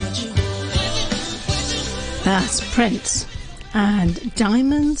That's Prince and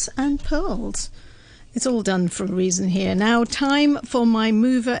Diamonds and Pearls. It's all done for a reason here. Now, time for my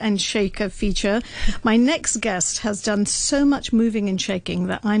mover and shaker feature. My next guest has done so much moving and shaking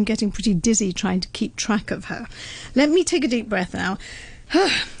that I'm getting pretty dizzy trying to keep track of her. Let me take a deep breath now.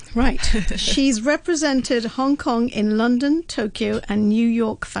 Right. She's represented Hong Kong in London, Tokyo, and New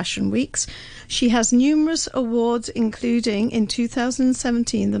York Fashion Weeks. She has numerous awards, including in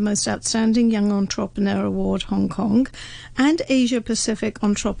 2017, the Most Outstanding Young Entrepreneur Award, Hong Kong, and Asia Pacific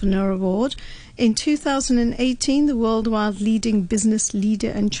Entrepreneur Award. In 2018, the Worldwide Leading Business Leader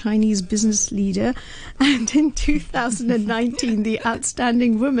and Chinese Business Leader. And in 2019, the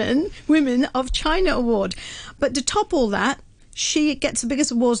Outstanding Women of China Award. But to top all that, she gets the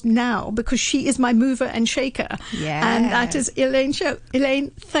biggest awards now because she is my mover and shaker. Yeah. And that is Elaine Shiu.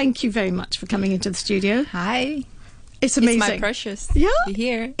 Elaine, thank you very much for coming into the studio. Hi. It's amazing. It's my precious yeah, to be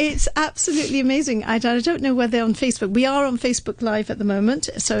here. It's absolutely amazing. I don't know whether on Facebook. We are on Facebook Live at the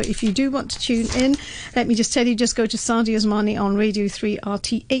moment. So if you do want to tune in, let me just tell you, just go to Sadia Osmani on Radio 3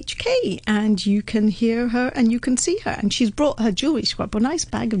 RTHK and you can hear her and you can see her. And she's brought her jewellery. She's got a nice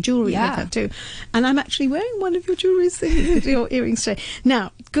bag of jewellery with her too. And I'm actually wearing one of your your earrings today.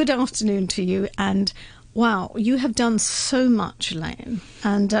 Now, good afternoon to you. And wow, you have done so much, Elaine.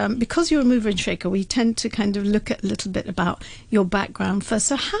 And because you're a mover and shaker, we tend to kind of look at a little bit about your background first.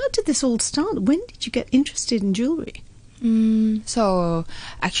 So how did this all start? When did you get interested in jewellery? So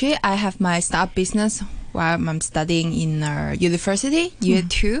actually, I have my startup business while I'm studying in university, year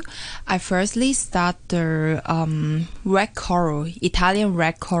 2. I firstly started red coral, Italian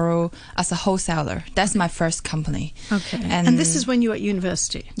red coral as a wholesaler. That's my first company. Okay. And this is when you were at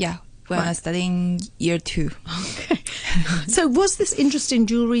university? Yeah. When I was studying year 2. Okay. So was this interest in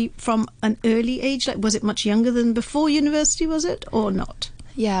jewellery from an early age? Like, was it much younger than before university, was it, or not?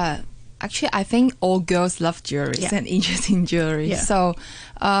 Yeah. Actually, I think all girls love jewelry and interest in jewelry. Yeah. So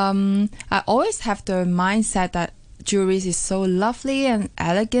I always have the mindset that jewelry is so lovely and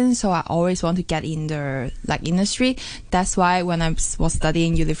elegant, so I always want to get in the industry. That's why when I was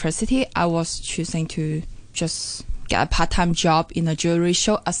studying university, I was choosing to just get a part-time job in a jewelry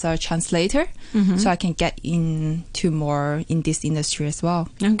show as a translator, so I can get into more in this industry as well.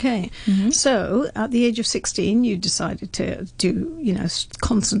 Okay. So at the age of 16, you decided to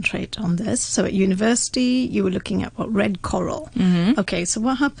concentrate on this. So at university, you were looking at red coral. Okay. So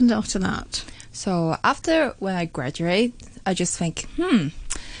what happened after that? So after when I graduate, I just think,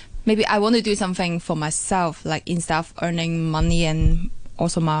 maybe I want to do something for myself, like instead of earning money and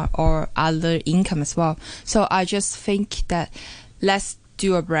also or other income as well. So I just think that let's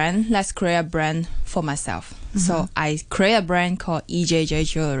create a brand for myself. So I create a brand called EJJ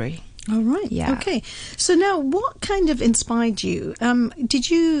Jewellery. All right. Yeah. Okay. So now, what kind of inspired you?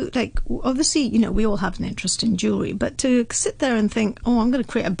 Did you, obviously, we all have an interest in jewellery, but to sit there and think, oh, I'm going to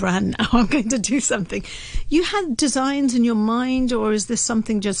create a brand now, I'm going to do something. You had designs in your mind, or is this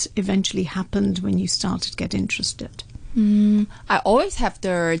something just eventually happened when you started to get interested? I always have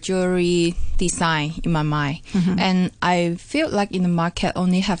the jewelry design in my mind, and I feel like in the market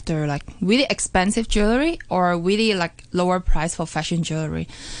only have the really expensive jewelry or really lower price for fashion jewelry.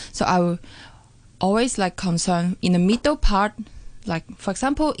 So I will always concern in the middle part. For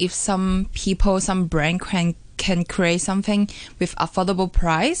example, if some brand can create something with affordable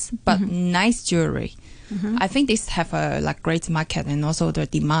price but nice jewelry. I think this have a great market and also the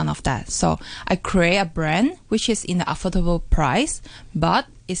demand of that. So I create a brand which is in the affordable price, but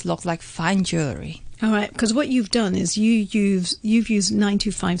it looks like fine jewelry. All right, because what you've done is you've used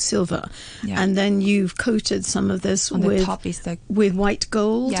 925 silver, and then you've coated some of this with top is with white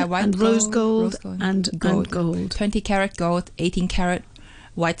gold, and rose gold, and gold. 20 karat gold, 18 karat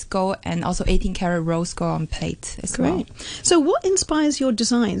white gold, and also 18 karat rose gold on plate as well. So what inspires your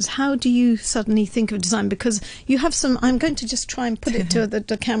designs? How do you suddenly think of design? Because you have some, I'm going to just try and put it to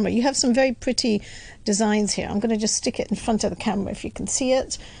the camera. You have some very pretty designs here. I'm going to just stick it in front of the camera if you can see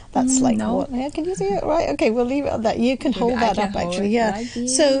it. That's no. Can you see it? Right. Okay, we'll leave it at that. You can hold that up actually. Yeah.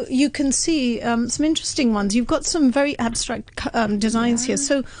 So you can see some interesting ones. You've got some very abstract designs here.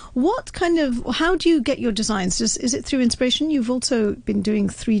 So how do you get your designs? Is it through inspiration? You've also been doing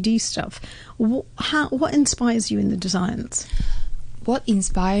 3D stuff. What inspires you in the designs? What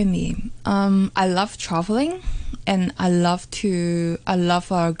inspired me? I love traveling, and I love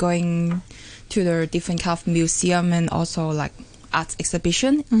going to the different kind of museum and also art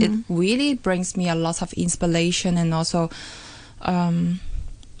exhibition. It really brings me a lot of inspiration, and also and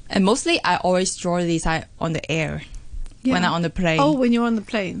mostly I always draw design on the air. when I'm on the plane. Oh, when you're on the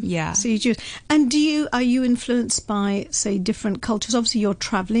plane. Yeah. So you choose. And are you influenced by, say, different cultures? Obviously, you're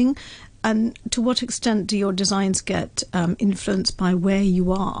traveling. and to what extent do your designs get influenced by where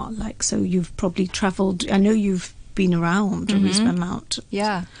you are? Like, so you've probably travelled. I know you've been around a reasonable amount.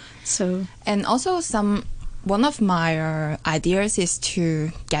 Yeah. So, and also one of my ideas is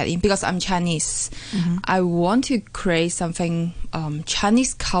to get in, because I'm Chinese. I want to create something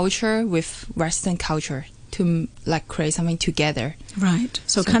Chinese culture with Western culture to like create something together. Right.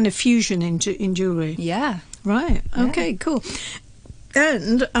 So kind of fusion in jewellery. Yeah. Right. Okay. Cool.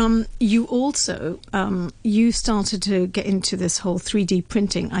 And you also you started to get into this whole 3D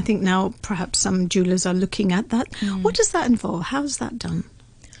printing. I think now perhaps some jewelers are looking at that. What does that involve? How is that done?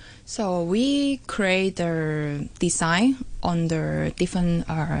 So we create the design on the different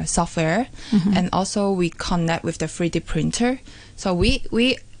software, and also we connect with the 3D printer. So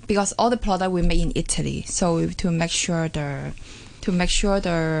we because all the product we make in Italy, so to make sure the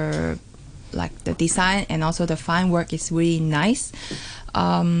like the design and also the fine work is really nice.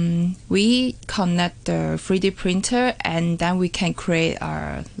 We connect the 3D printer, and then we can create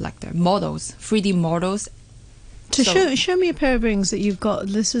like the models, 3D models. So show me a pair of rings that you've got.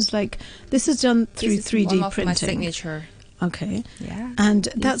 This is done through 3D one of printing. My signature. Okay. Yeah. And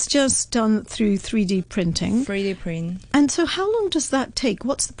that's just done through 3D printing. 3D print. And so how long does that take?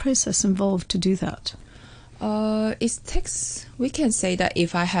 What's the process involved to do that? It takes, we can say that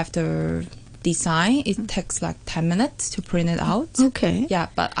if I have the design, it takes like 10 minutes to print it out. Okay. Yeah,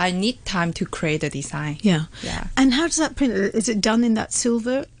 but I need time to create the design. Yeah. Yeah. And how does that print? Is it done in that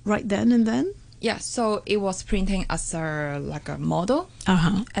silver right then and then? Yeah, so it was printing as like a model.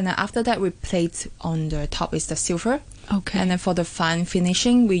 Uh-huh. And then after that, we plate on the top is the silver. Okay. And then for the fine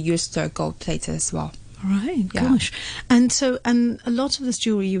finishing, we use the gold plate as well. Right, Yeah. gosh. And so, and a lot of this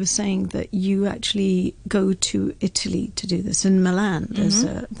jewellery, you were saying that you actually go to Italy to do this. In Milan, there's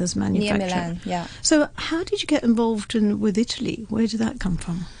manufacturing. Near Milan, yeah. So how did you get involved with Italy? Where did that come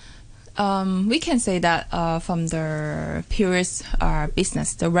from? We can say that from the previous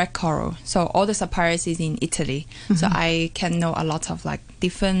business, the red coral. So all the suppliers is in Italy. So I can know a lot of like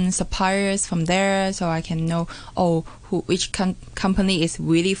different suppliers from there. So I can know which company is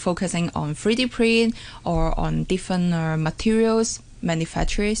really focusing on 3D print or on different materials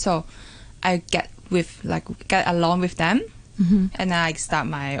manufacturing. So I get along with them. And then I start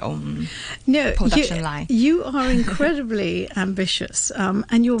my own production line. You are incredibly ambitious,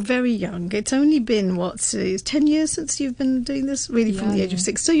 and you're very young. It's only been, 10 years since you've been doing this, really, from the age of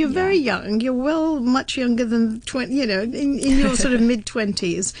 6. So you're very young. You're much younger than 20, in your sort of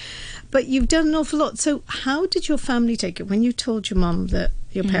mid-20s. But you've done an awful lot. So how did your family take it when you told your mum,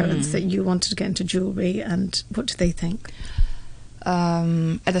 your parents, that you wanted to get into jewellery, and what did they think?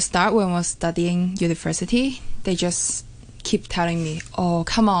 At the start, when I was studying university, they just keep telling me, oh,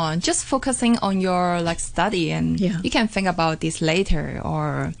 come on, just focusing on your study, and you can think about this later,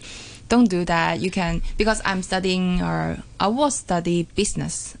 or don't do that. You can, because I'm studying, I was studying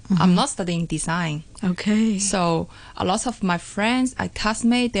business. I'm not studying design. Okay. So a lot of my friends,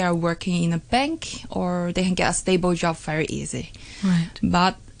 classmates, they are working in a bank, or they can get a stable job very easy. Right.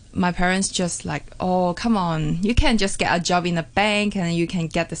 But my parents just oh, come on, you can just get a job in a bank and you can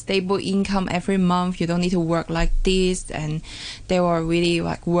get the stable income every month. You don't need to work like this. And they were really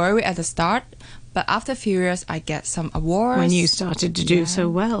worried at the start. But after a few years, I get some awards. When you started to do so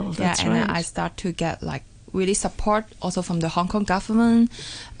well, that's and right. then I start to get really support also from the Hong Kong government.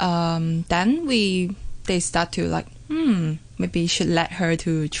 Then they start to maybe you should let her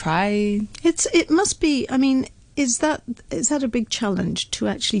to try. It must be, I mean, is that a big challenge to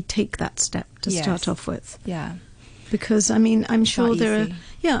actually take that step to start off with? Yeah. Because I mean, I'm sure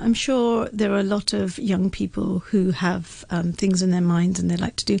I'm sure there are a lot of young people who have things in their minds and they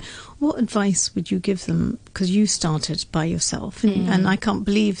like to do. What advice would you give them? Because you started by yourself, and I can't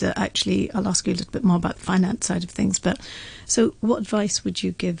believe that. Actually, I'll ask you a little bit more about the finance side of things. But so, what advice would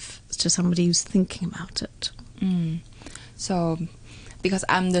you give to somebody who's thinking about it? So, because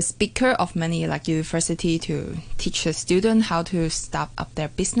I'm the speaker of many university to teach the student how to start up their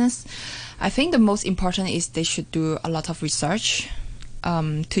business, I think the most important is they should do a lot of research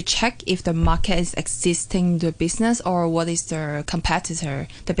to check if the market is existing the business, or what is the competitor,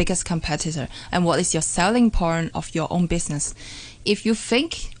 the biggest competitor, and what is your selling point of your own business. If you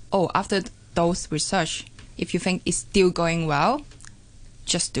think, after those research, if you think it's still going well,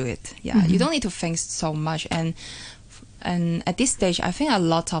 just do it. Yeah, you don't need to think so much. And at this stage, I think a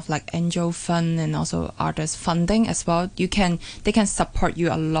lot of angel fund and also others funding as well. They can support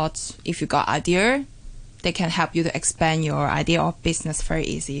you a lot. If you got idea, they can help you to expand your idea or business very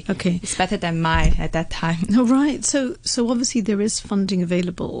easy. Okay, it's better than mine at that time. Oh, right. So obviously there is funding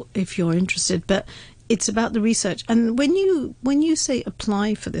available if you're interested. But it's about the research. And when you say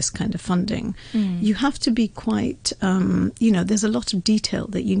apply for this kind of funding, you have to be quite, there's a lot of detail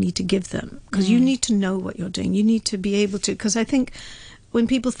that you need to give them, because you need to know what you're doing. You need to be able to, because I think when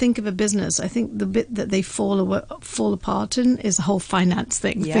people think of a business, I think the bit that they fall apart in is the whole finance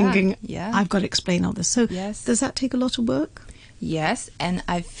thing, thinking, I've got to explain all this. So does that take a lot of work? Yes, and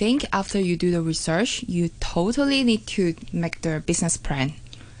I think after you do the research, you totally need to make the business plan.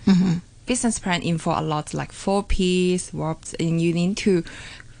 Business plan info a lot, like 4 Ps, verbs, and you need to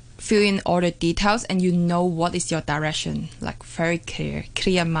fill in all the details, and you know what is your direction, like very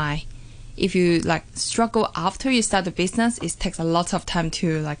clear mind. If you like struggle after you start the business, it takes a lot of time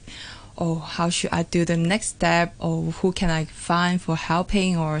to like, oh, how should I do the next step, or who can I find for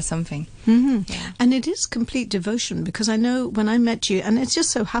helping or something. And it is complete devotion, because I know when I met you, and it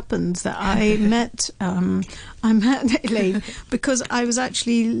just so happens that I met Elaine because I was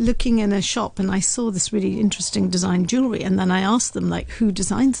actually looking in a shop and I saw this really interesting design jewellery, and then I asked them, like, who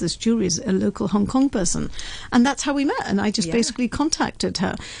designs this jewellery? Is it a local Hong Kong person? And that's how we met, and I just basically contacted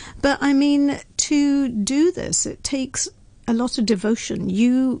her. But I mean, to do this, it takes a lot of devotion.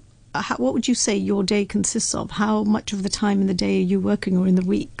 What would you say your day consists of? How much of the time in the day are you working, or in the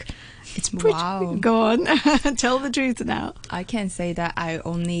week? It's pretty... Wow. Go on. Tell the truth now. I can say that I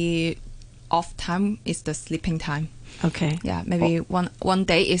only off time is the sleeping time. Okay. Yeah, maybe one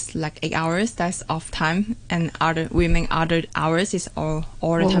day is like 8 hours. That's off time, and other hours is all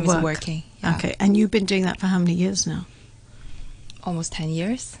the time is working. Yeah. Okay, and you've been doing that for how many years now? Almost 10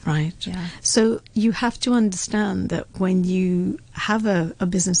 years. Right. Yeah. So you have to understand that when you have a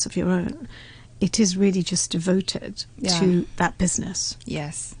business of your own, it is really just devoted to that business.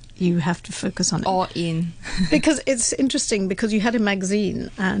 Yes. You have to focus on it. All in. Because it's interesting, because you had a magazine,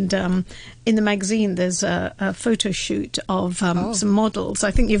 and in the magazine there's a photo shoot of some models.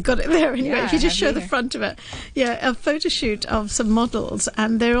 I think you've got it there anyway. Yeah, if you just show the front of it. Yeah, a photo shoot of some models,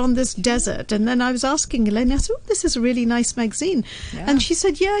 and they're on this desert. And then I was asking Elaine, I said, oh, this is a really nice magazine. Yeah. And she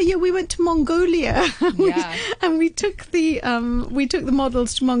said, yeah, we went to Mongolia. And we took the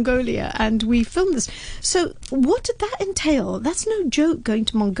models to Mongolia, and we filmed this. So what did that entail? That's no joke, going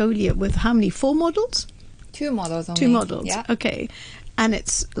to Mongolia with how many? 4 models? 2 models only. 2 models. Yeah. Okay. And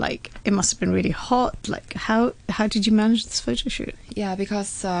it's like, it must have been really hot. Like, how did you manage this photo shoot? Yeah,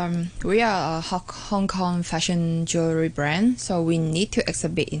 because we are a Hong Kong fashion jewelry brand, so we need to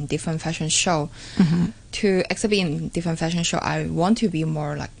exhibit in different fashion show. To exhibit in different fashion show, I want to be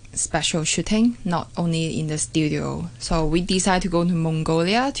more like special shooting, not only in the studio. So we decided to go to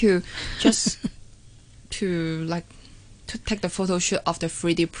Mongolia to just to take the photo shoot of the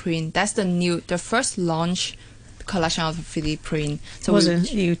 3D print. That's the first launch collection of the 3D print. So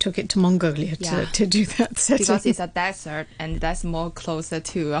you took it to Mongolia to do that setting? Because it's a desert, and that's more closer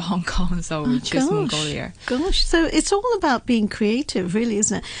to Hong Kong, so we choose Mongolia. Gosh, so it's all about being creative, really,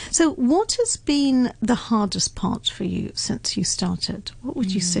 isn't it? So what has been the hardest part for you since you started? What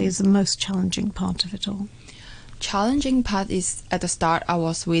would you say is the most challenging part of it all? Challenging part is, at the start, I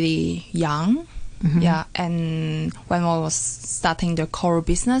was really young. Yeah, and when I was starting the coral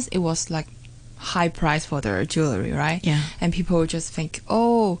business, it was like high price for the jewelry, right? Yeah. And people just think,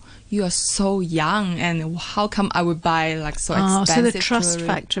 oh, you are so young, and how come I would buy like so expensive so the trust jewelry?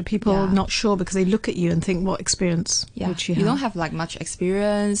 factor, people not sure because they look at you and think, what experience would you have? You don't have like much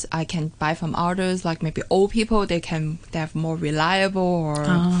experience. I can buy from others, like maybe old people, they have more reliable, or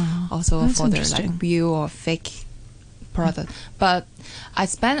also for the like real or fake product. But I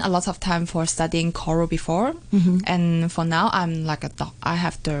spent a lot of time for studying coral before, and for now I'm like I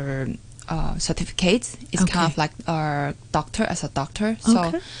have the certificates. It's kind of like a doctor as a doctor,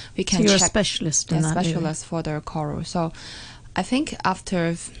 so we can you're check. A specialist in that specialist for the coral. So I think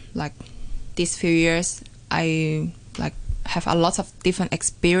after like these few years, I like have a lot of different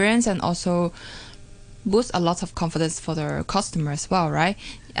experience, and also boost a lot of confidence for the customer as well, right?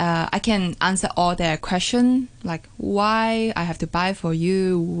 I can answer all their questions, like why I have to buy for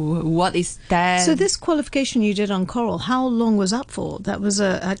you, what is that? So this qualification you did on coral, how long was that for? That was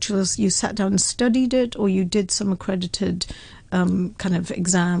actually, you sat down and studied it, or you did some accredited kind of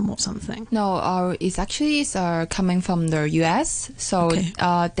exam or something? No, it's actually coming from the US. So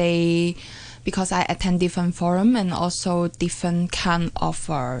because I attend different forum, and also different kind of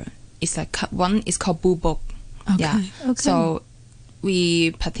it's like one is called Blue Book. So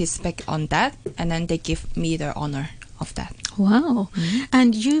we participate on that, and then they give me the honor of that. Wow.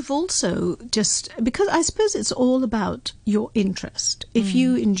 And you've also because I suppose it's all about your interest. If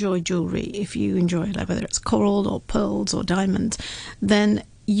you enjoy jewellery, if you enjoy like whether it's coral or pearls or diamonds, then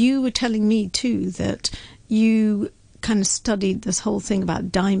you were telling me too that you kind of studied this whole thing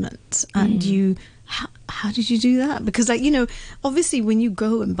about diamonds, and you How did you do that? Because, like, obviously when you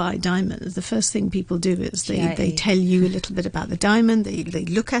go and buy diamonds, the first thing people do is they tell you a little bit about the diamond. They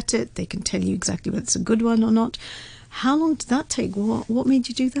look at it. They can tell you exactly whether it's a good one or not. How long did that take? What made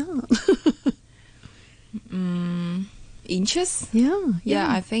you do that? Inches? Yeah.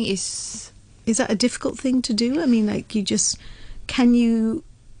 I think it's... Is that a difficult thing to do? I mean, like, do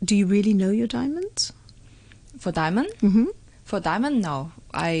you really know your diamonds? For diamond? Mm-hmm. For diamond, no.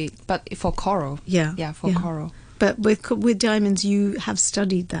 But for coral. Yeah. Coral. But with diamonds, you have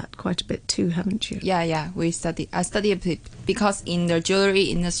studied that quite a bit too, haven't you? Yeah. I study a bit because in the jewelry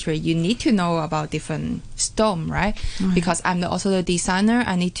industry, you need to know about different stone, right? Because I'm also the designer,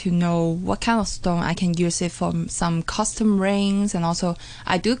 I need to know what kind of stone I can use it for some custom rings, and also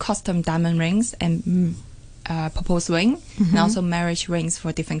I do custom diamond rings and proposed ring, and also marriage rings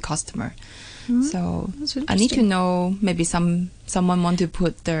for different customer. So I need to know, maybe someone want to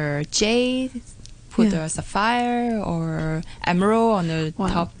put their jade, the sapphire or emerald on the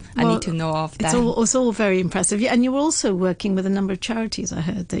top. I need to know of that. It's all very impressive. Yeah, and you're also working with a number of charities, I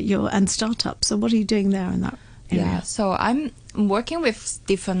heard, and startups. So what are you doing there in that area? Yeah, so I'm working with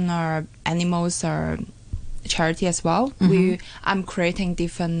different animals or charity as well. I'm creating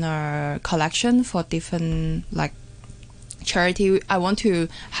different collection for different charity. I want to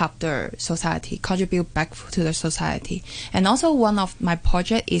help the society, contribute back to the society. And also one of my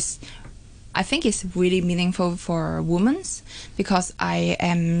project is, I think it's really meaningful for women, because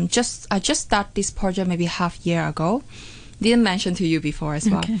I just start this project maybe half year ago. Didn't mention to you before as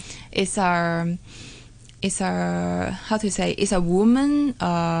well. Okay. It's a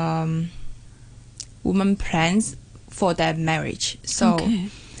woman plans for their marriage. So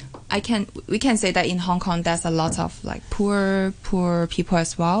we can say that in Hong Kong there's a lot of poor people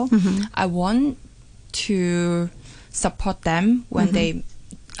as well. I want to support them when they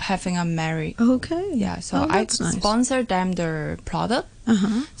having a marriage. Okay. Yeah, so I sponsor them their product.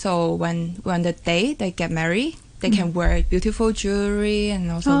 So when the day they get married, they can wear beautiful jewelry and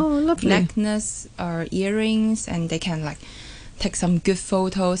also necklace or earrings, and they can take some good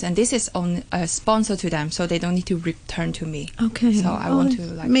photos, and this is on a sponsor to them, so they don't need to return to me. Okay. So I want to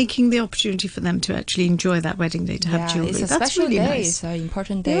making the opportunity for them to actually enjoy that wedding day, to have jewelry. It's a That's special really day. nice. It's an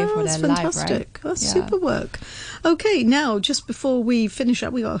important day for their life, right? That's super work. Okay, now just before we finish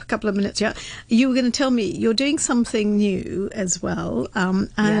up, we got a couple of minutes. Yeah, you were going to tell me you're doing something new as well,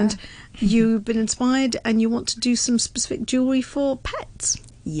 and you've been inspired, and you want to do some specific jewelry for pets.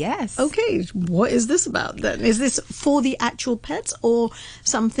 Yes. Okay, what is this about then? Is this for the actual pets, or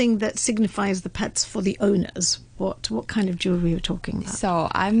something that signifies the pets for the owners? What kind of jewelry are we talking about?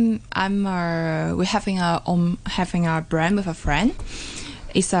 So we're having a brand with a friend.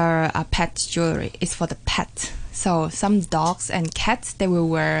 It's a pet jewelry. It's for the pet. So some dogs and cats, they will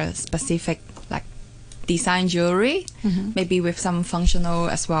wear specific design jewelry, maybe with some functional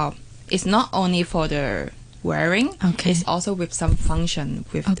as well. It's not only for the wearing, it's also with some function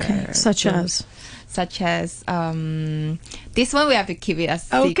with such as this one we have to keep it a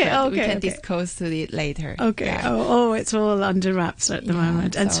secret. We can disclose to it later. It's all under wraps at the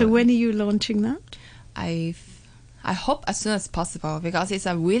moment. And so when are you launching that? I hope as soon as possible, because it's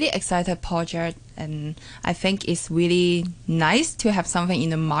a really excited project, and I think it's really nice to have something in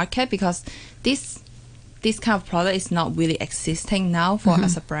the market, because this kind of product is not really existing now for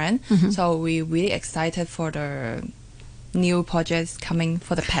as a brand. So we're really excited for the new projects coming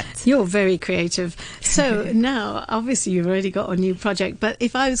for the pets. You're very creative. So now, obviously, you've already got a new project, but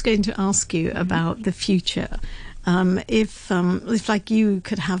if I was going to ask you about the future, if you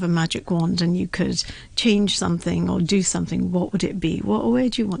could have a magic wand and you could change something or do something, what would it be? Where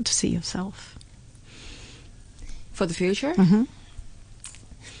do you want to see yourself? For the future?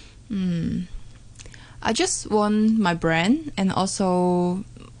 I just want my brand, and also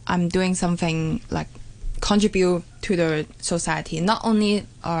I'm doing something contribute to the society. Not only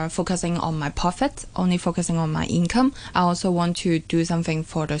focusing on my profit, only focusing on my income. I also want to do something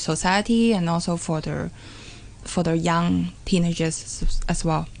for the society, and also for the young teenagers as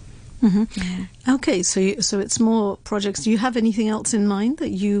well. Okay, so it's more projects. Do you have anything else in mind that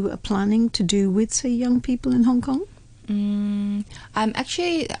you are planning to do with, say, young people in Hong Kong? I'm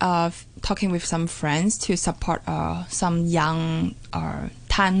actually talking with some friends to support some young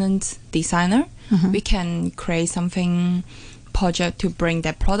talent designer. We can create something project to bring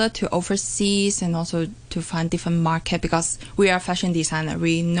their product to overseas, and also to find different market, because we are fashion designer.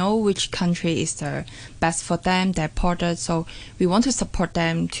 We know which country is the best for them, their product. So we want to support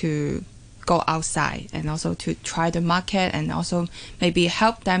them to go outside, and also to try the market, and also maybe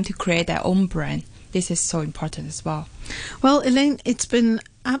help them to create their own brand. This is so important as well. Well, Elaine, it's been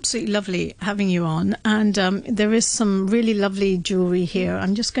absolutely lovely having you on. And there is some really lovely jewellery here.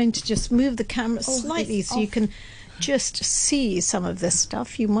 I'm just going to move the camera slightly so you can just see some of this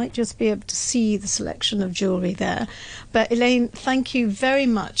stuff. You might just be able to see the selection of jewellery there. But Elaine, thank you very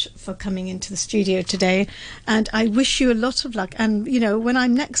much for coming into the studio today, and I wish you a lot of luck. And you know, when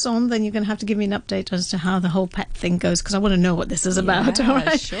I'm next on, then you're going to have to give me an update as to how the whole pet thing goes, because I want to know what this is about. All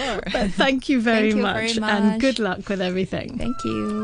right, sure. But thank you very Thank you much, very much, and good luck with everything. Thank you.